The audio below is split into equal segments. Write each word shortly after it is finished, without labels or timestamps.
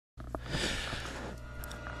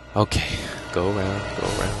Okay, go around, go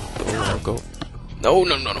around, go around, go. No,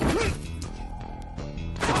 no, no, no.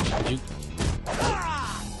 Did you?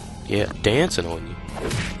 Yeah, dancing on you.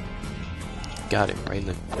 Got it right in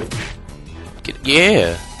the.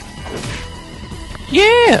 Yeah.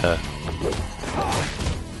 Yeah.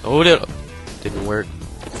 Oh, that didn't work.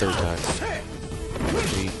 Third time.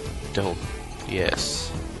 We don't.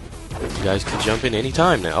 Yes. You guys can jump in any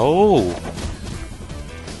time now. Oh.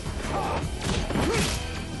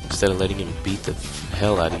 Instead of letting him beat the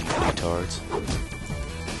hell out of you retards.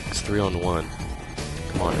 It's 3-on-1.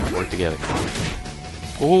 Come on, work together.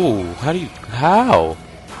 Oh, how do you... How?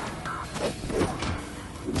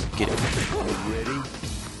 Get it.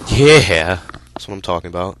 Yeah! That's what I'm talking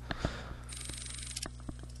about.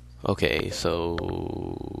 Okay,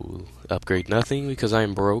 so... Upgrade nothing because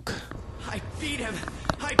I'm broke. I beat him!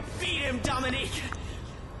 I beat him, Dominique!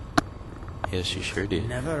 Yes, you sure did.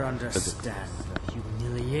 Never understand the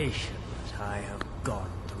humiliation that I have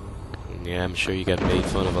gone through. Yeah, I'm sure you got made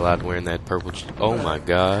fun of a lot wearing that purple... Oh my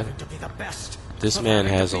god. This man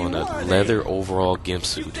has on a leather overall gimp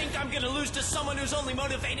suit. You think I'm gonna lose to someone who's only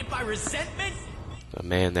motivated by resentment? A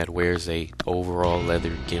man that wears a overall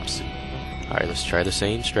leather gimp suit. Alright, let's try the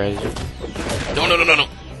same strategy. No, no, no, no, no!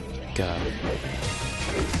 God.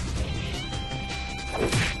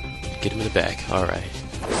 Get him in the back. Alright.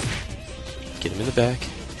 Get him in the back.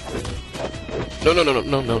 No, no, no,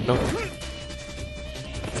 no, no, no, no.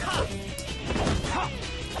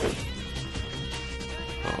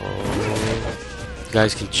 Oh. You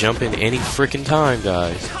guys can jump in any freaking time,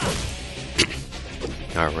 guys.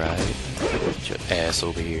 Alright. Get your ass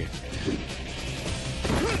over here.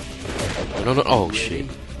 No, no, oh shit.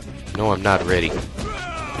 No, I'm not ready.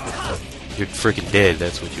 You're freaking dead,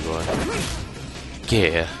 that's what you are.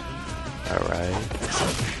 Yeah. Alright.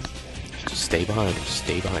 Just stay behind him,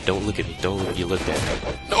 stay behind. Don't look at me, don't look, you looked at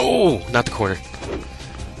me. No! Not the corner.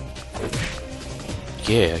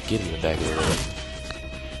 Yeah, get in the back of the room.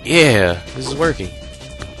 Yeah, this is working.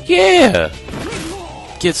 Yeah!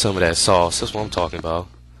 Get some of that sauce, that's what I'm talking about.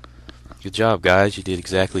 Good job, guys, you did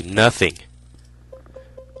exactly nothing.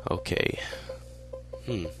 Okay.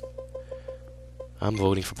 I'm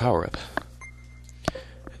voting for power up.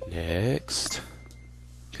 Next.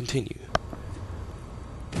 Continue.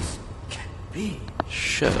 Can't be.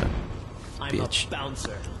 Shut up, I'm bitch. a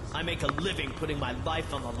bouncer. I make a living putting my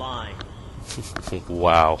life on the line.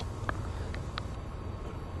 Wow.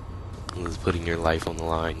 Is putting your life on the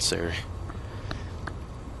line, sir.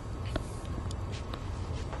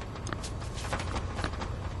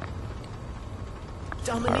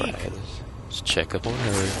 Dominique! Alright, let's check up on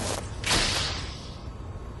her.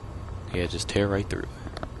 Yeah, just tear right through.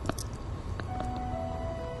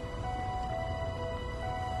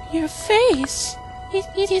 Your face,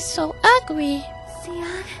 it is so ugly.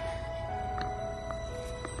 Sion?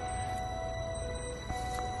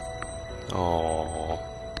 Oh.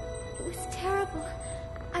 It was terrible.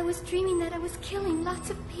 I was dreaming that I was killing lots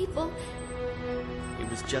of people. It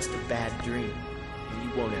was just a bad dream. And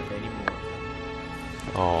you won't have any more.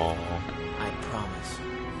 Oh. I promise.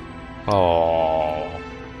 Oh.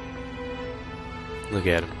 Look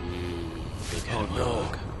at him. Look at him.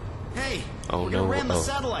 no. Hey! Oh, we're no. gonna ram the Oh.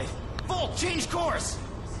 satellite! Volt, change course!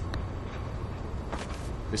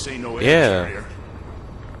 This ain't no Yeah. carrier.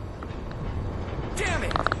 Damn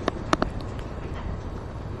it!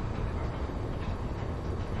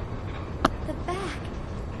 The back.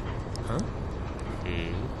 Huh?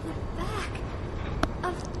 The back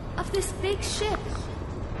of this big ship.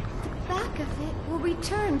 The back of it will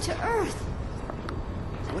return to Earth.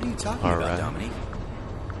 What are you talking All about, right. Dominique?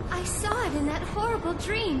 I saw it in that horrible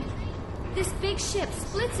dream. This big ship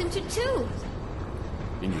splits into two.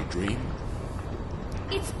 In your dream?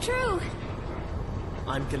 It's true.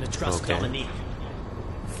 I'm gonna trust Okay. Dominique.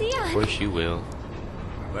 Of Sion. course you will.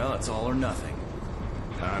 Well, it's all or nothing.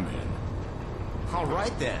 I'm in. All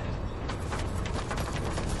right then.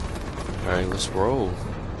 Alright, let's roll.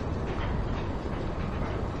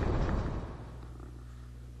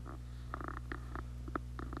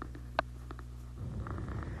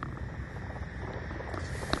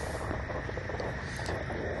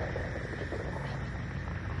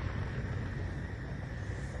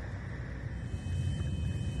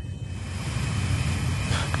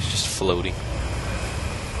 It's just floating.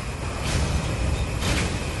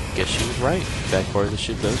 Guess she was right. Back part of the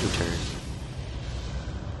ship does return.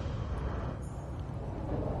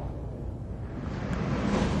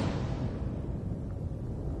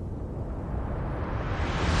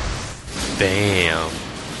 Bam.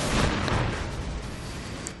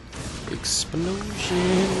 Explosion.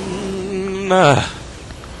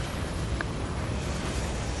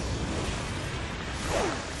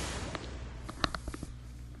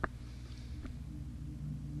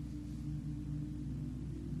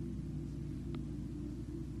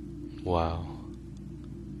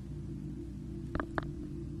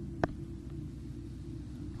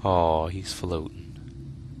 Oh, he's floating.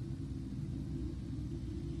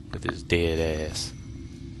 With his dead ass.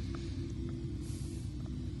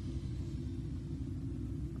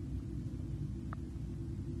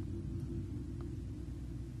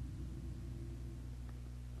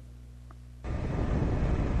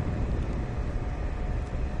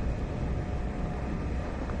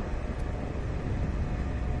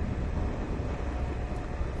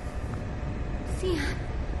 Sion,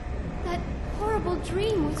 that horrible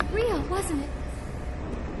dream was real, wasn't it?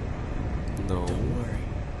 No. Don't worry.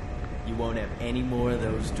 You won't have any more of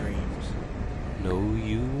those dreams. No,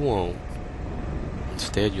 you won't.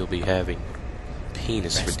 Instead, you'll be having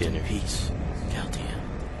penis for Rest in dinner. peace, Caldia.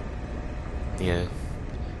 Yeah.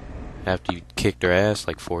 After you kicked her ass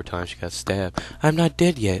like 4 times, she got stabbed. I'm not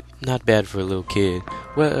dead yet. Not bad for a little kid.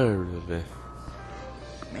 Well,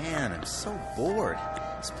 Man, I'm so bored.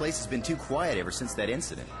 This place has been too quiet ever since that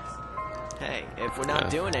incident. Hey, if we're not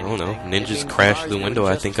doing I anything, don't know. it Ninjas means crashed the through the bar's window. doing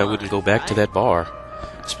I just think I wouldn't go fine, back to right? that bar.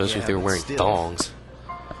 Especially if Yeah, they were but wearing still. thongs.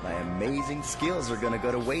 My amazing skills are gonna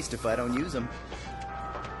go to waste if I don't use them.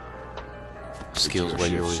 Skills your while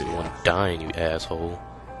you're shit, always the Sid. one dying, you asshole.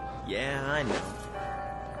 Yeah, I know.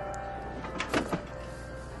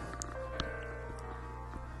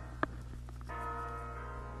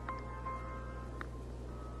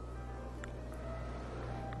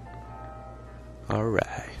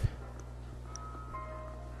 Alright.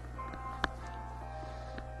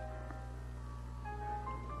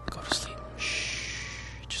 Go to sleep. Shh.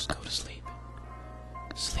 Just go to sleep.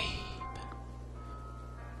 Sleep.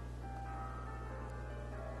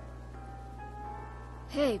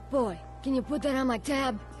 Hey, boy, can you put that on my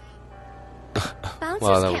tab? Bouncers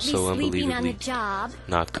Wow, that can't was be so sleeping on the unbelievably job.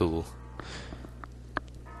 not cool.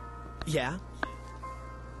 Yeah?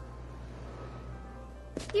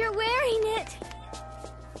 You're wearing it.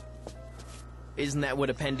 Isn't that what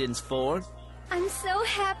a pendant's for? I'm so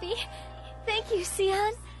happy. Thank you,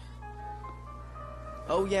 Sion.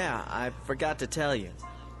 Oh yeah, I forgot to tell you.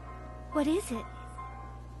 What is it?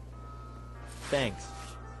 Thanks.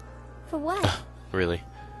 For what? Really.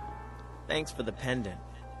 Thanks for the pendant.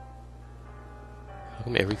 How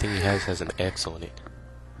come everything he has an X on it?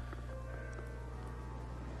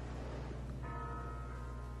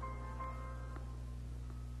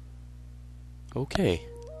 Okay.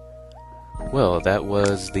 Well, that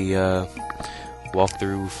was the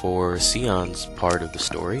walkthrough for Sion's part of the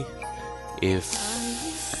story.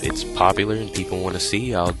 If it's popular and people want to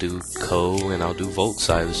see, I'll do Ko and I'll do Volk's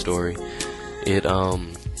side of the story.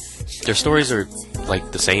 Their stories are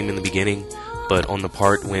like the same in the beginning, but on the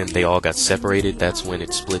part when they all got separated, that's when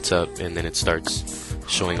it splits up and then it starts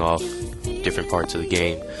showing off different parts of the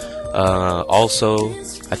game. Also,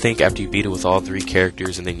 I think after you beat it with all 3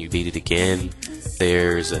 characters and then you beat it again,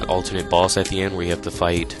 there's an alternate boss at the end where you have to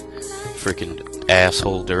fight freaking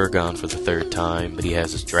asshole Durgon for the 3rd time, but he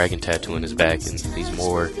has this dragon tattoo on his back and he's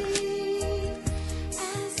more